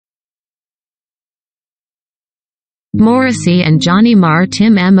Morrissey and Johnny Marr.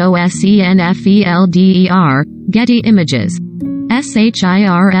 Tim Mossenfelder, Getty Images.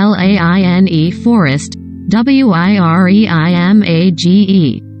 Shirlane Forrest, Wireimage.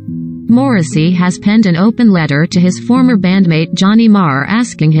 Morrissey has penned an open letter to his former bandmate Johnny Marr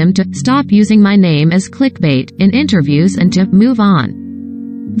asking him to stop using my name as clickbait in interviews and to move on.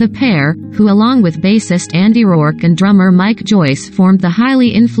 The pair, who along with bassist Andy Rourke and drummer Mike Joyce formed the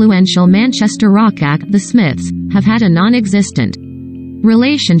highly influential Manchester rock act The Smiths, have had a non-existent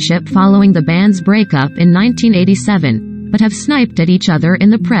relationship following the band's breakup in 1987, but have sniped at each other in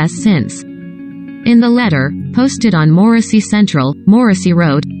the press since. In the letter, posted on Morrissey Central, Morrissey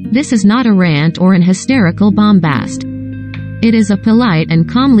wrote, "This is not a rant or an hysterical bombast. It is a polite and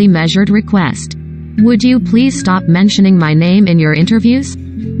calmly measured request. Would you please stop mentioning my name in your interviews?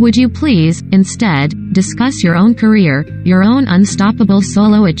 Would you please, instead, discuss your own career, your own unstoppable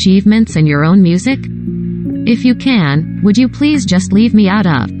solo achievements and your own music? If you can, would you please just leave me out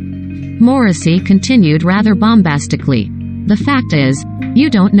of?" Morrissey continued rather bombastically. "The fact is, you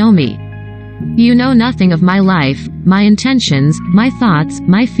don't know me. You know nothing of my life, my intentions, my thoughts,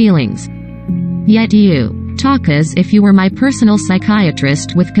 my feelings. Yet you talk as if you were my personal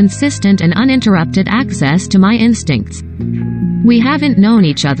psychiatrist with consistent and uninterrupted access to my instincts. We haven't known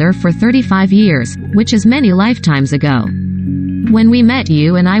each other for 35 years, which is many lifetimes ago. When we met,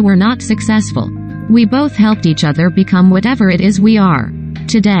 you and I were not successful. We both helped each other become whatever it is we are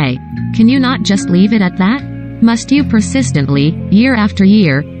today. Can you not just leave it at that? Must you persistently, year after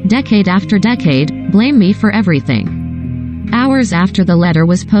year, decade after decade, blame me for everything?" Hours after the letter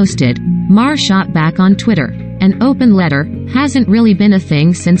was posted, Marr shot back on Twitter, "An open letter hasn't really been a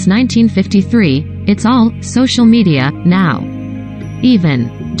thing since 1953, it's all social media now. Even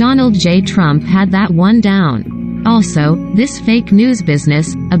Donald J. Trump had that one down. Also, this fake news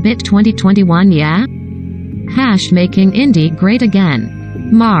business, a bit 2021, yeah? Making indie great again."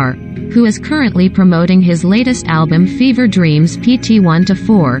 Marr, who is currently promoting his latest album Fever Dreams PT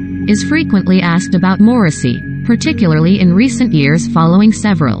 1-4, is frequently asked about Morrissey, particularly in recent years following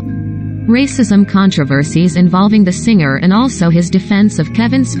several racism controversies involving the singer and also his defense of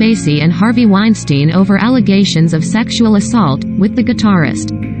Kevin Spacey and Harvey Weinstein over allegations of sexual assault, with the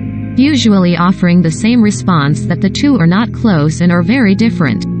guitarist usually offering the same response that the two are not close and are very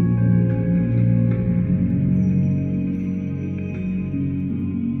different.